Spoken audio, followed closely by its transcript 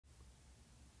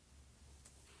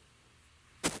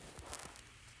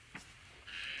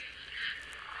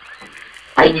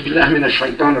أعوذ بالله من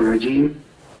الشيطان الرجيم.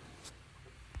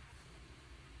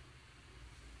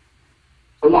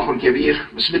 الله الكبير.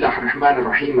 بسم الله الرحمن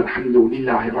الرحيم. الحمد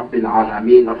لله رب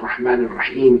العالمين الرحمن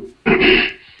الرحيم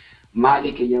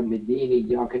مالك يوم الدين.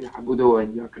 إياك نعبد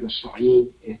وإياك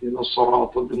نستعين. اهدنا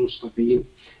الصراط المستقيم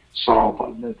صراط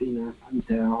الذين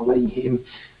أنعمت عليهم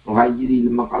غير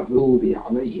المغضوب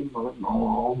عليهم ولا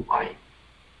الضالين.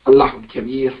 الله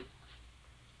الكبير.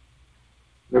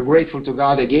 We're grateful to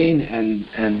God again, and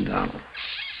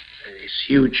it's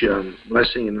huge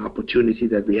blessing and opportunity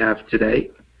that we have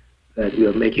today, that we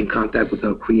are making contact with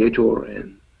our Creator,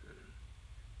 and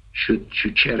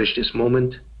should cherish this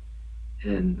moment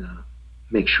and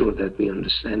make sure that we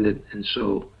understand it, and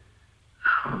so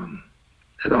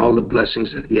that all the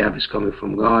blessings that we have is coming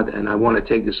from God. And I want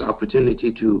to take this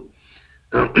opportunity to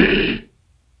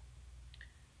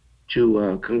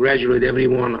congratulate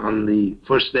everyone on the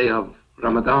first day of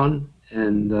Ramadan,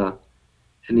 and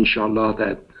inshallah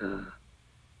that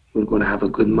we're going to have a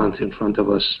good month in front of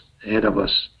us, ahead of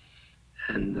us,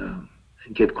 and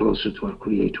get closer to our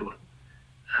Creator.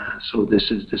 So this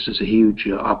is a huge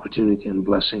opportunity and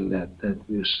blessing that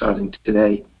we're starting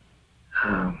today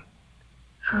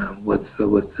with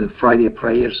the Friday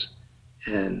prayers,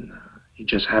 and it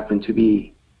just happened to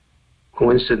be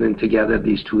coincident together,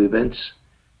 these two events,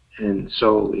 and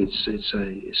so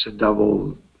it's a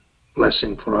double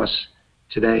blessing for us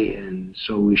today, and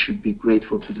so we should be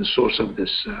grateful to the source of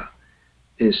this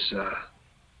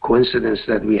coincidence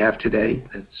that we have today.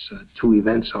 That's two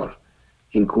events are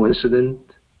in coincident,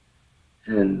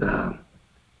 and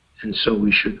so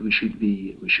we should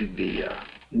be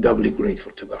doubly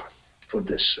grateful to God for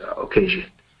this occasion.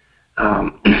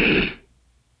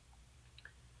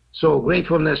 So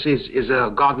gratefulness is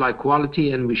a godlike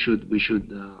quality, and we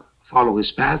should follow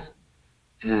His path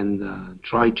and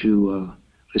try to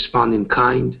respond in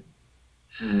kind,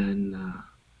 and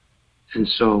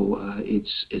so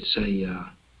it's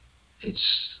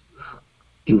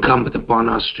incumbent upon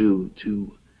us to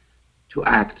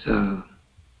act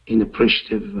in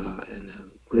appreciative and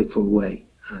a grateful way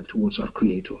towards our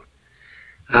Creator.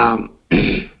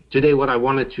 Today, what I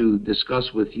wanted to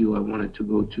discuss with you, I wanted to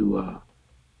go to our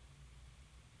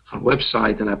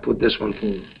website, and I put this one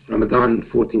for Ramadan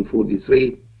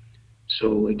 1443.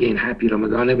 So again, happy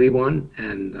Ramadan, everyone.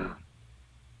 And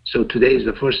so today is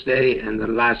the first day, and the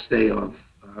last day of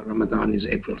Ramadan is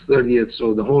April 30th.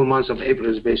 So the whole month of April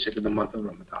is basically the month of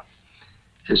Ramadan.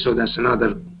 And so that's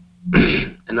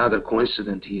another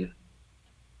coincidence here.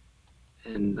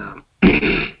 And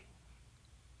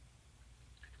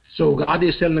so God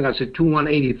is telling us at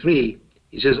 2:183,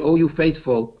 He says, "O you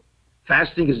faithful,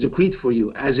 fasting is decreed for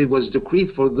you, as it was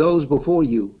decreed for those before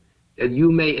you, that you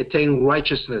may attain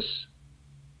righteousness.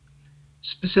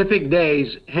 Specific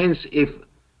days, hence if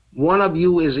one of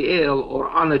you is ill or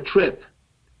on a trip,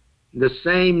 the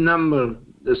same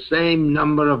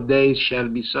number of days shall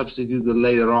be substituted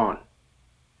later on.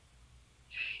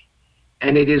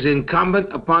 And it is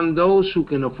incumbent upon those who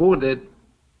can afford it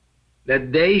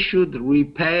that they should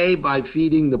repay by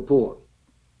feeding the poor.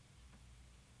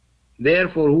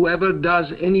 Therefore, whoever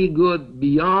does any good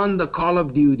beyond the call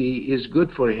of duty is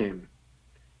good for him,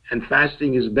 and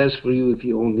fasting is best for you if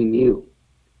you only knew."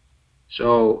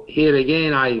 So here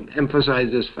again, I emphasize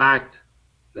this fact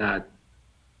that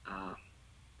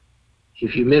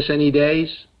if you miss any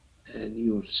days and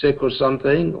you're sick or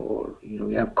something, or you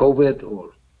have COVID,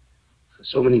 or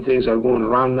so many things are going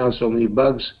around now, so many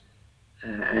bugs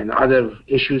and other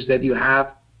issues that you have,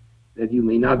 that you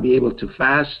may not be able to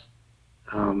fast,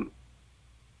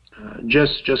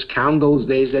 just count those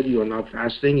days that you are not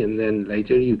fasting, and then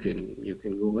later you can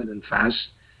go ahead and fast,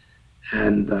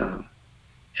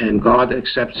 and God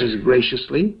accepts this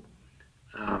graciously.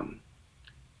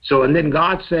 So, and then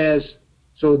God says,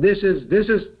 so this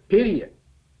is period.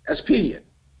 That's period.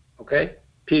 Okay?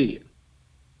 Period.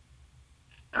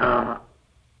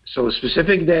 So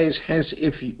specific days, hence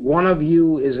if one of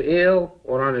you is ill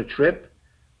or on a trip,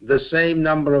 the same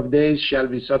number of days shall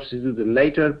be substituted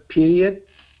later, period.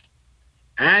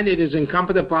 And it is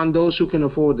incumbent upon those who can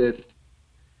afford it,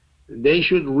 they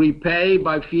should repay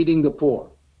by feeding the poor.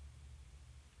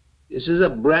 This is a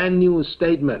brand new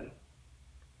statement.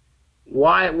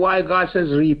 Why God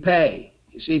says repay?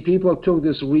 You see, people took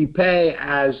this repay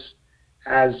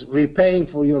as repaying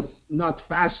for your not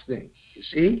fasting. You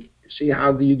see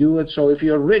how do you do it? So if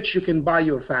you're rich, you can buy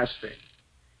your fasting.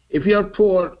 If you're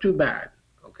poor, too bad.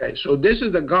 Okay, so this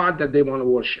is the God that they want to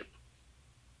worship.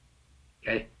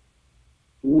 Okay,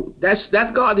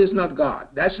 that God is not God.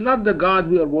 That's not the God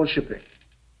we are worshiping.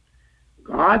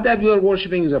 God that we are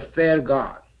worshiping is a fair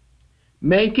God.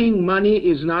 Making money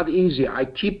is not easy. I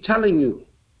keep telling you,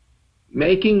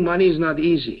 making money is not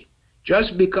easy.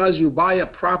 Just because you buy a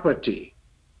property,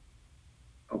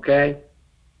 okay,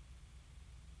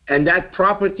 and that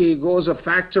property goes a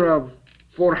factor of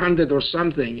 400 or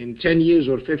something in 10 years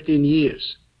or 15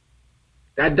 years,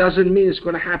 that doesn't mean it's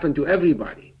going to happen to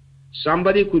everybody.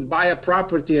 Somebody could buy a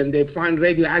property and they find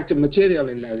radioactive material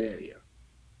in that area,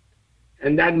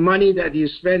 and that money that you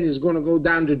spend is going to go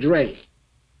down the drain.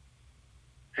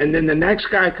 And then the next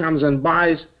guy comes and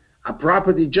buys a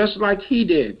property just like he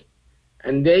did,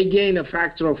 and they gain a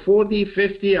factor of 40,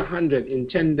 50, 100 in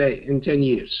 10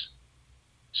 years.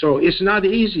 So it's not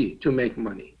easy to make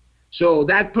money. So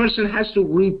that person has to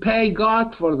repay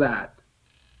God for that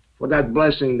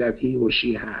blessing that he or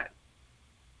she had.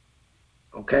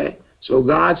 Okay? So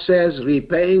God says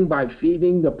repaying by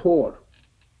feeding the poor,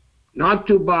 not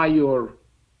to buy your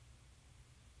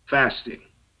fasting.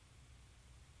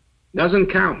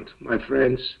 Doesn't count, my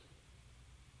friends.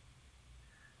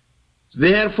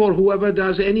 Therefore, whoever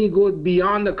does any good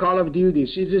beyond the call of duty,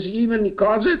 see, this even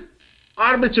calls it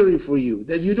arbitrary for you,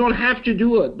 that you don't have to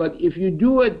do it, but if you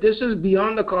do it, this is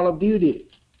beyond the call of duty.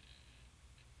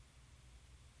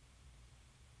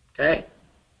 Okay?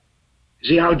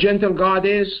 See how gentle God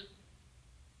is?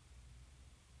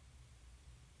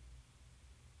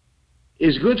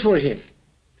 It's good for him.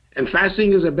 And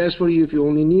fasting is the best for you if you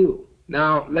only knew.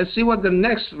 Now, let's see what the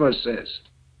next verse says.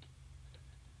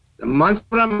 The month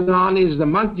of Ramadan is the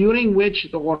month during which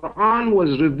the Quran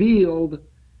was revealed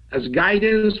as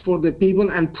guidance for the people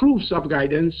and proofs of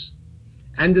guidance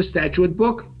and the statute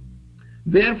book.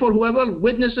 Therefore, whoever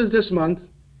witnesses this month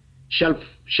shall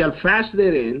fast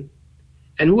therein,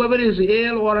 and whoever is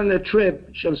ill or on a trip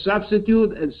shall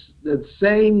substitute the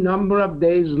same number of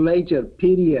days later,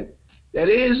 period. There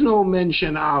is no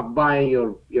mention of buying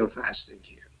your fasting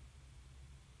here,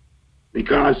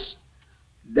 because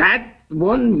that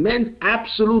one meant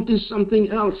absolutely something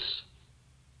else.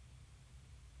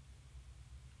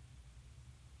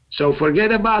 So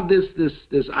forget about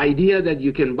this idea that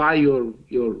you can buy your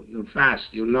fast,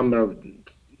 your number of,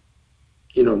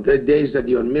 the days that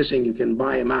you're missing, you can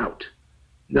buy them out.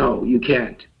 No, you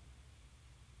can't.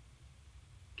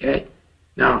 Okay?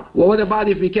 Now, what about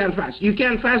if you can't fast? You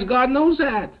can't fast, God knows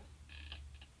that.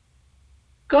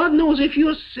 God knows if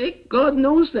you're sick, God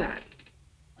knows that.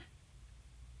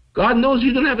 God knows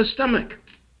you don't have a stomach.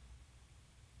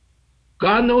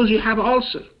 God knows you have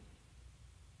ulcer.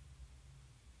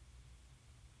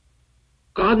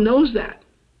 God knows that.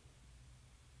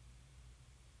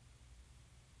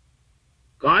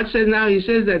 God says now, he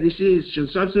says that he should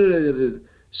substitute the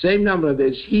same number of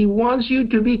days. He wants you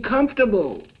to be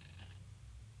comfortable.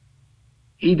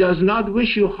 He does not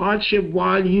wish you hardship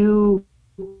while you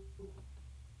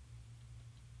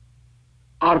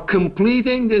are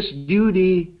completing this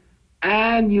duty,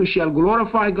 and you shall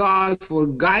glorify God for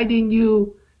guiding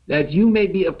you that you may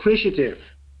be appreciative.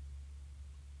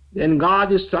 Then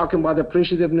God is talking about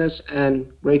appreciativeness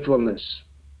and gratefulness.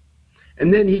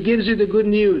 And then he gives you the good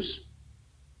news.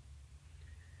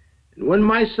 When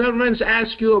my servants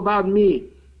ask you about me,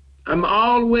 I'm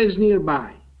always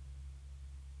nearby.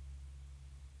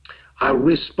 I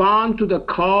respond to the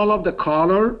call of the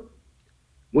caller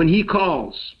when he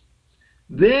calls.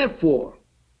 Therefore,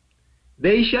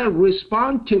 they shall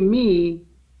respond to me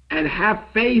and have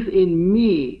faith in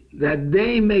me that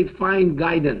they may find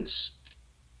guidance.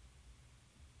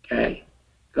 Okay?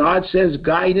 God says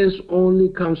guidance only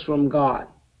comes from God.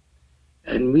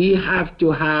 And we have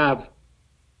to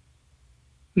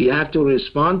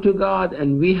respond to God,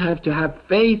 and we have to have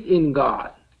faith in God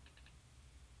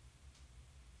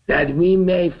that we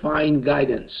may find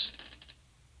guidance.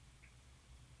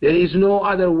 There is no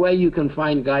other way you can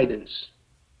find guidance.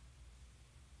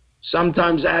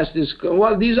 Sometimes ask this,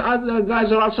 well, these other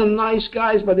guys are also nice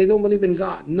guys, but they don't believe in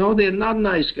God. No, they're not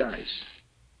nice guys.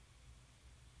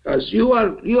 Because you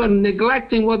are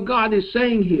neglecting what God is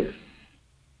saying here.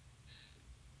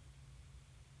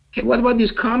 Okay, what about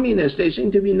these communists? They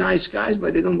seem to be nice guys,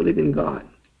 but they don't believe in God.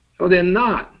 No, they're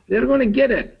not. They're going to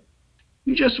get it.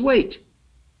 You just wait.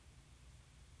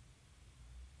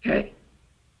 Okay?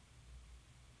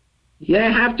 You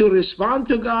have to respond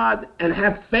to God and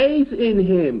have faith in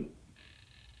him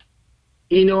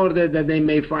in order that they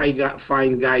may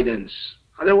find guidance.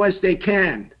 Otherwise, they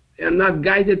can't. They're not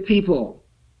guided people.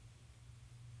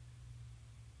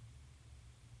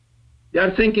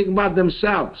 They're thinking about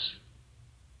themselves.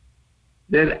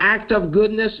 Their act of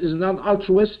goodness is not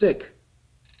altruistic.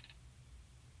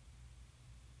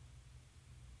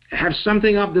 They have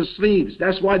something up their sleeves.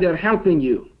 That's why they're helping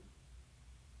you.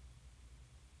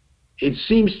 It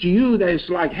seems to you that it's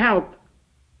like help,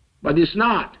 but it's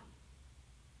not.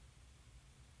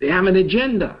 They have an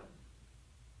agenda.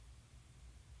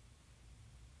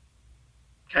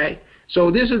 Okay? So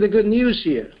this is the good news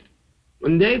here.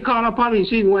 When they call upon me,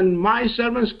 see, when my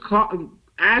servants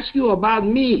ask you about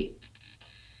me,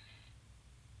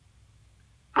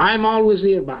 I'm always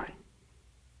nearby.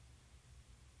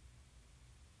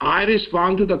 I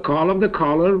respond to the call of the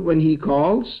caller when he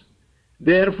calls.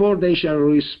 Therefore, they shall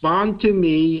respond to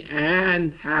me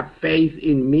and have faith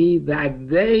in me that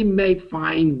they may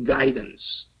find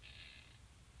guidance.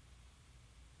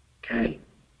 Okay?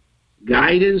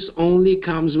 Guidance only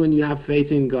comes when you have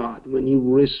faith in God, when you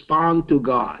respond to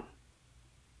God.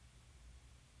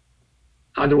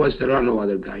 Otherwise, there are no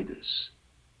other guidance.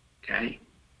 Okay?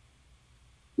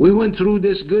 We went through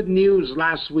this good news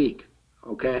last week,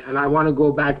 okay? And I want to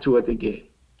go back to it again.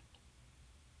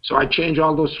 So I changed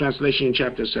all those translations in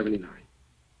chapter 79.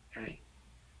 Okay?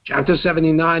 Chapter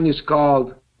 79 is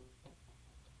called,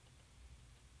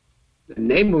 the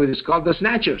name of it is called the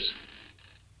Snatchers.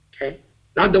 Okay?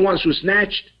 Not the ones who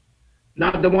snatched,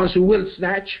 not the ones who will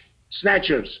snatch,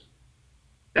 snatchers.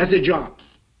 That's the job.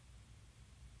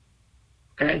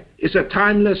 Okay? It's a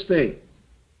timeless thing.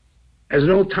 There's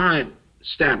no time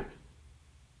stamp.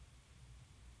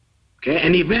 Okay?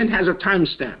 An event has a time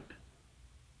stamp.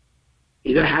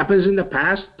 Either happens in the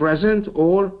past, present,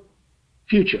 or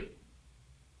future.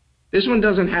 This one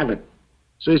doesn't have it.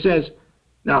 So it says,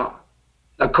 now,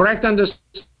 the correct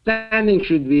understanding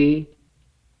should be,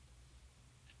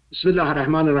 Bismillah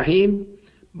ar-Rahman ar-Rahim,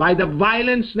 by the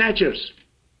violent snatchers.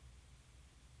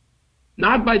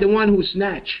 Not by the one who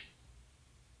snatch.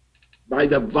 By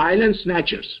the violent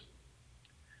snatchers.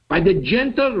 By the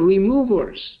gentle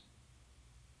removers.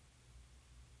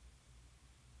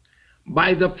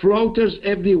 By the floaters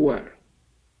everywhere.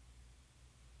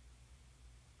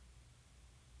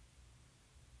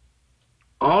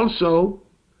 Also,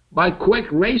 by quick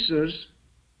racers,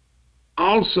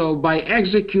 also by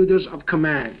executors of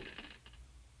command.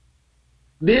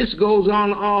 This goes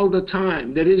on all the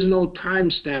time. There is no time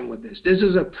stamp with this. This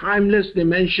is a timeless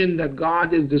dimension that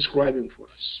God is describing for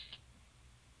us.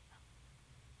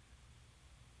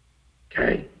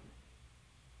 Okay?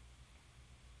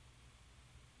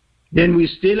 Then we're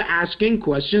still asking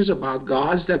questions about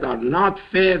gods that are not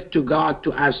fair to God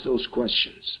to ask those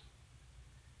questions.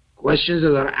 Questions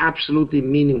that are absolutely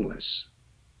meaningless.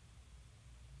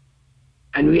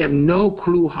 And we have no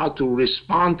clue how to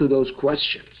respond to those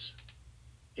questions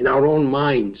in our own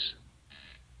minds.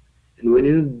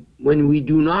 And when we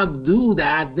do not do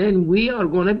that, then we are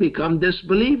going to become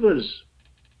disbelievers.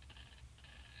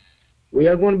 We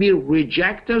are going to be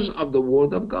rejectors of the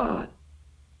Word of God.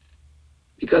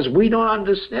 Because we don't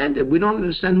understand it. We don't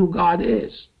understand who God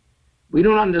is. We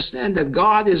don't understand that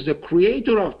God is the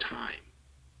creator of time.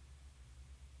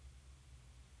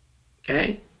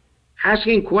 Okay?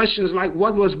 Asking questions like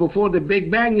what was before the Big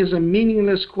Bang is a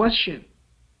meaningless question.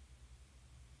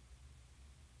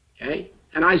 Okay?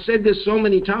 And I said this so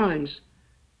many times,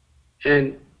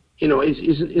 and you know,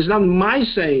 it's not my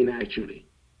saying actually.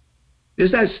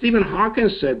 It's that Stephen Hawking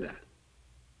said that.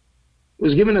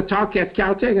 Was given a talk at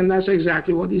Caltech, and that's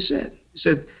exactly what he said. He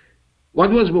said, what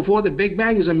was before the Big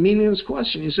Bang is a meaningless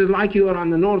question. He said, like you are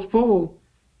on the North Pole,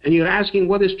 and you're asking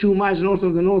what is 2 miles north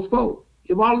of the North Pole.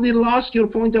 You've already lost your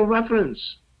point of reference.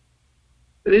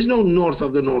 There is no north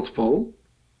of the North Pole.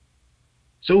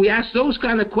 So we ask those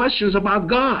kind of questions about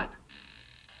God.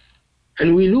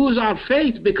 And we lose our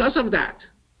faith because of that.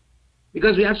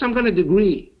 Because we have some kind of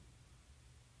degree.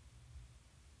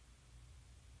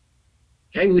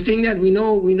 Okay, we think that we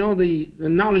know the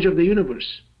knowledge of the universe.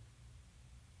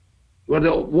 We're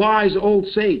the wise old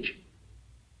sage.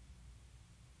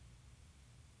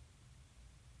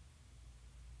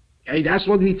 Okay, that's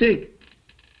what we think.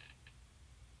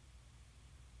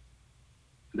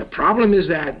 The problem is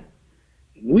that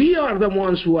we are the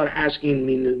ones who are asking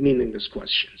meaningless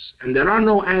questions. And there are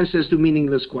no answers to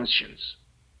meaningless questions.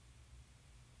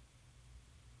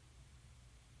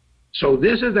 So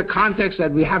this is the context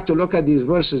that we have to look at these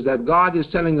verses, that God is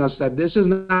telling us that this is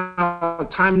now a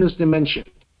timeless dimension.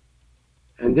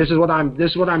 And this is what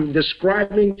I'm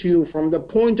describing to you from the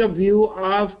point of view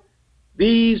of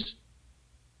these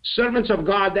servants of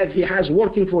God that He has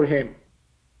working for Him.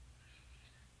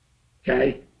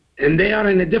 Okay? And they are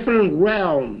in a different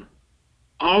realm,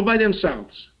 all by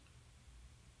themselves.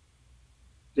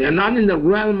 They are not in the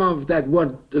realm of that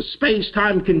what the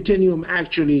space-time continuum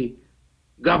actually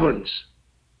governs.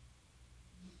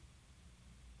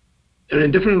 In a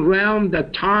different realm,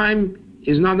 that time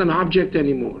is not an object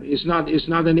anymore. It's not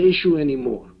an issue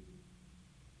anymore.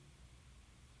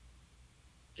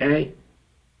 Okay?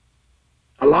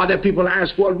 A lot of people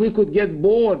ask, well, we could get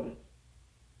bored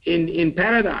in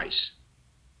paradise.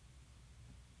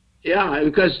 Yeah,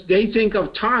 because they think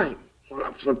of time.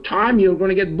 Well, for time, you're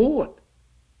going to get bored.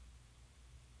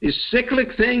 This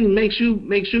cyclic thing makes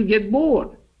you get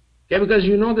bored. Yeah, because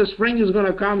you know the spring is going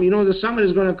to come, you know the summer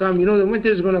is going to come, you know the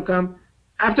winter is going to come.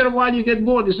 After a while, you get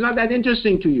bored. It's not that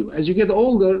interesting to you. As you get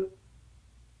older,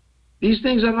 these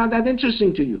things are not that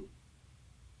interesting to you.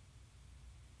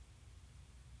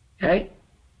 Okay?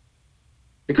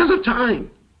 Because of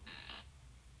time.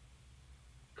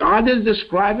 God is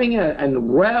describing a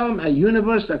realm, a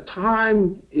universe that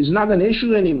time is not an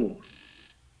issue anymore.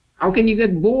 How can you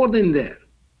get bored in there?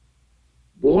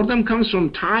 Boredom comes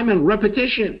from time and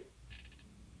repetition.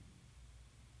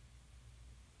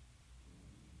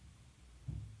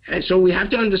 And so we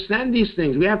have to understand these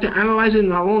things. We have to analyze it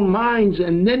in our own minds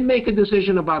and then make a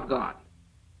decision about God.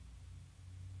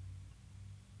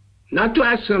 Not to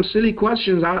ask some silly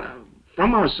questions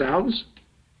from ourselves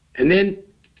and then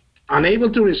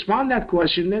unable to respond to that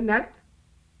question, then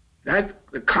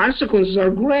the consequences are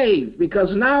grave,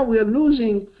 because now we are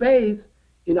losing faith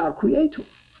in our Creator,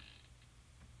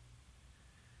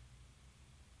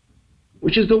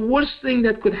 which is the worst thing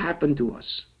that could happen to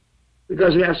us,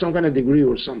 because we have some kind of degree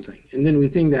or something, and then we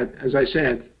think that, as I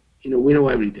said, we know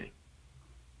everything.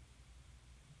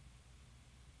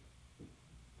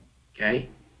 Okay?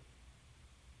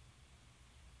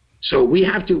 So we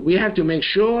have to make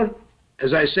sure,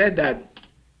 as I said, that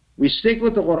we stick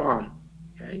with the Quran.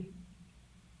 Okay?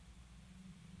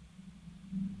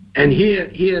 And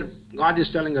here God is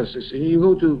telling us this. And you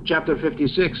go to chapter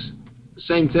 56, the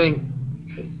same thing.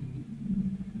 Okay?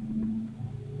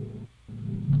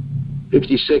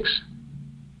 56.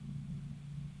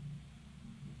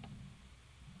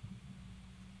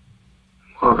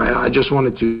 Okay, I just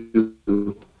wanted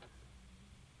to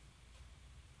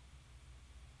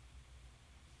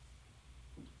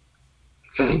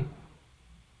okay.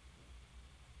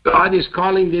 God is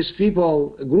calling these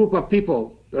people, a group of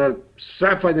people, that are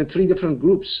stratified in 3 different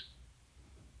groups.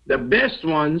 The best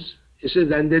ones, it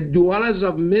says, and the dwellers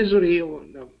of misery,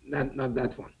 no, not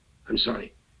that one, I'm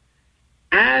sorry,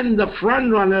 and the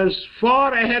front runners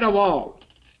far ahead of all.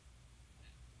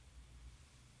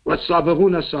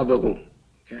 وَالصَّابِغُونَ الصَّابِغُونَ.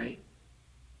 Okay?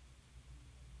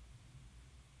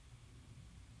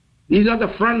 These are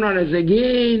the front runners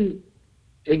again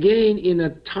in a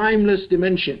timeless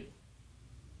dimension.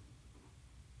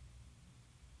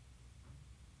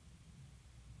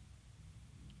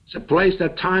 It's a place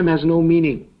that time has no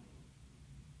meaning.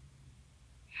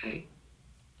 Okay?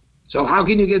 So how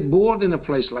can you get bored in a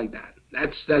place like that?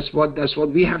 That's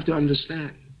what we have to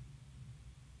understand.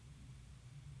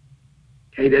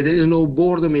 Okay, that there is no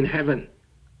boredom in heaven.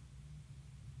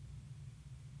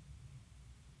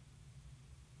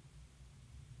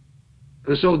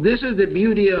 And so this is the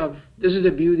beauty of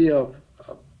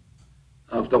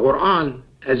the Quran,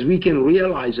 as we can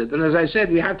realize it. And as I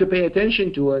said, we have to pay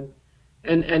attention to it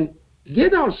and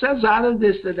get ourselves out of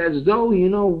this, that as though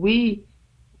we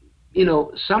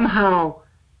somehow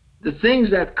the things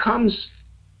that comes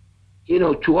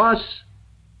to us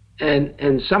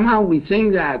and somehow we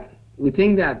think that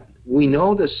we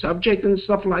know the subject and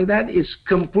stuff like that is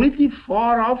completely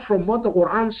far off from what the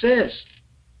Quran says.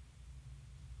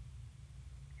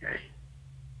 Okay.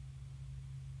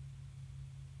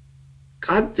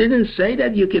 God didn't say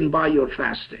that you can buy your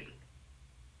fasting.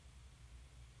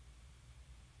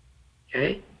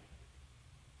 Okay?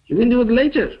 You can do it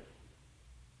later.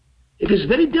 If it's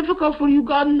very difficult for you,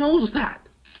 God knows that.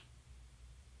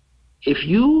 If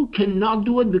you cannot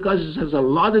do it because it has a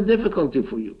lot of difficulty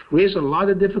for you, creates a lot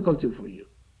of difficulty for you,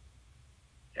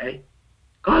 okay?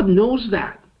 God knows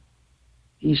that.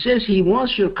 He says He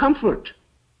wants your comfort.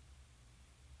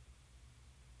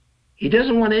 He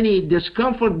doesn't want any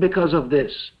discomfort because of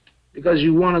this, because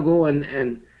you want to go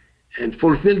and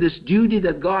fulfill this duty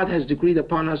that God has decreed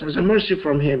upon us as a mercy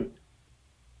from Him.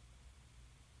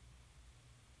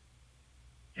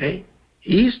 Okay?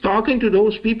 He's talking to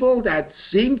those people that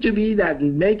seem to be that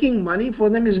making money for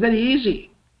them is very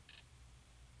easy.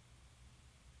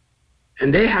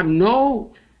 And they have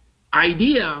no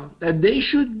idea that they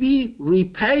should be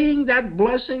repaying that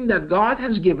blessing that God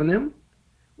has given them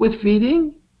with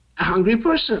feeding a hungry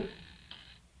person.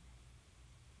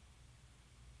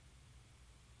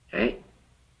 Okay?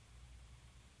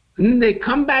 And then they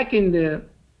come back in there,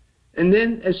 and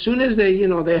then as soon as they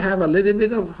have a little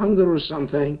bit of hunger or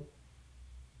something,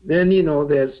 then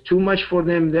there's too much for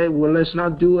them. Let's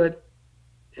not do it,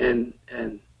 and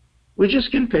we just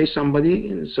can pay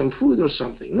somebody some food or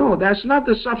something. No, that's not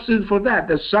the substitute for that.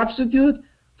 The substitute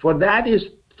for that is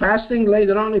fasting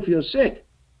later on if you're sick.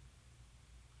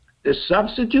 The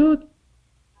substitute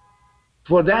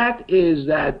for that is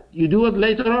that you do it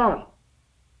later on.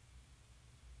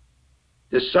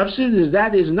 The substitute is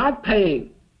that is not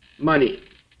paying money.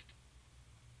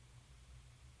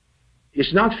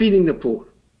 It's not feeding the poor.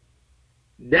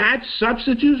 That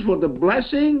substitutes for the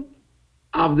blessing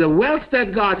of the wealth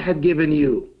that God had given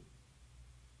you.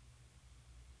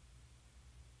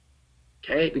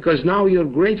 Okay? Because now you're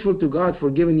grateful to God for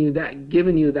giving you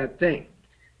that thing.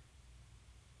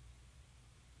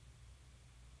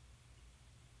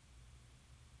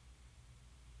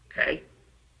 Okay?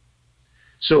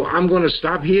 So I'm going to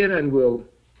stop here and we'll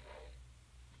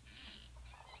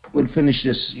finish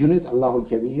this unit. Allahu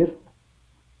Kabir.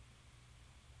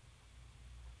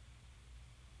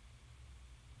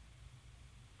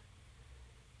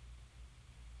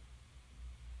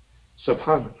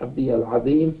 سبحان ربي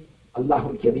العظيم الله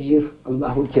الكبير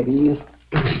الله الكبير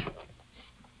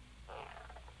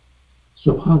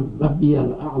سبحان ربي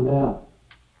الأعلى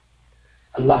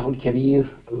الله الكبير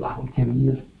الله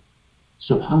الكبير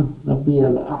سبحان ربي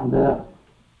الأعلى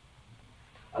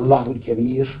الله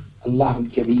الكبير الله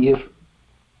الكبير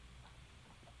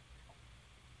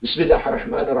بسم الله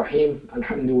الرحمن الرحيم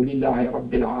الحمد لله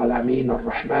رب العالمين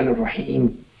الرحمن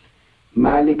الرحيم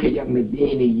مالك يوم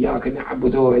الدين إياك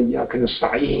نعبد وإياك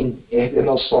نستعين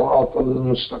اهدنا الصراط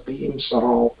المستقيم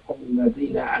صراط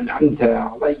الذين أنعمت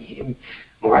عليهم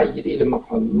غير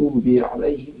المغضوب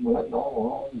عليهم ولا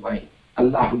الضالين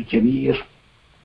الله الكبير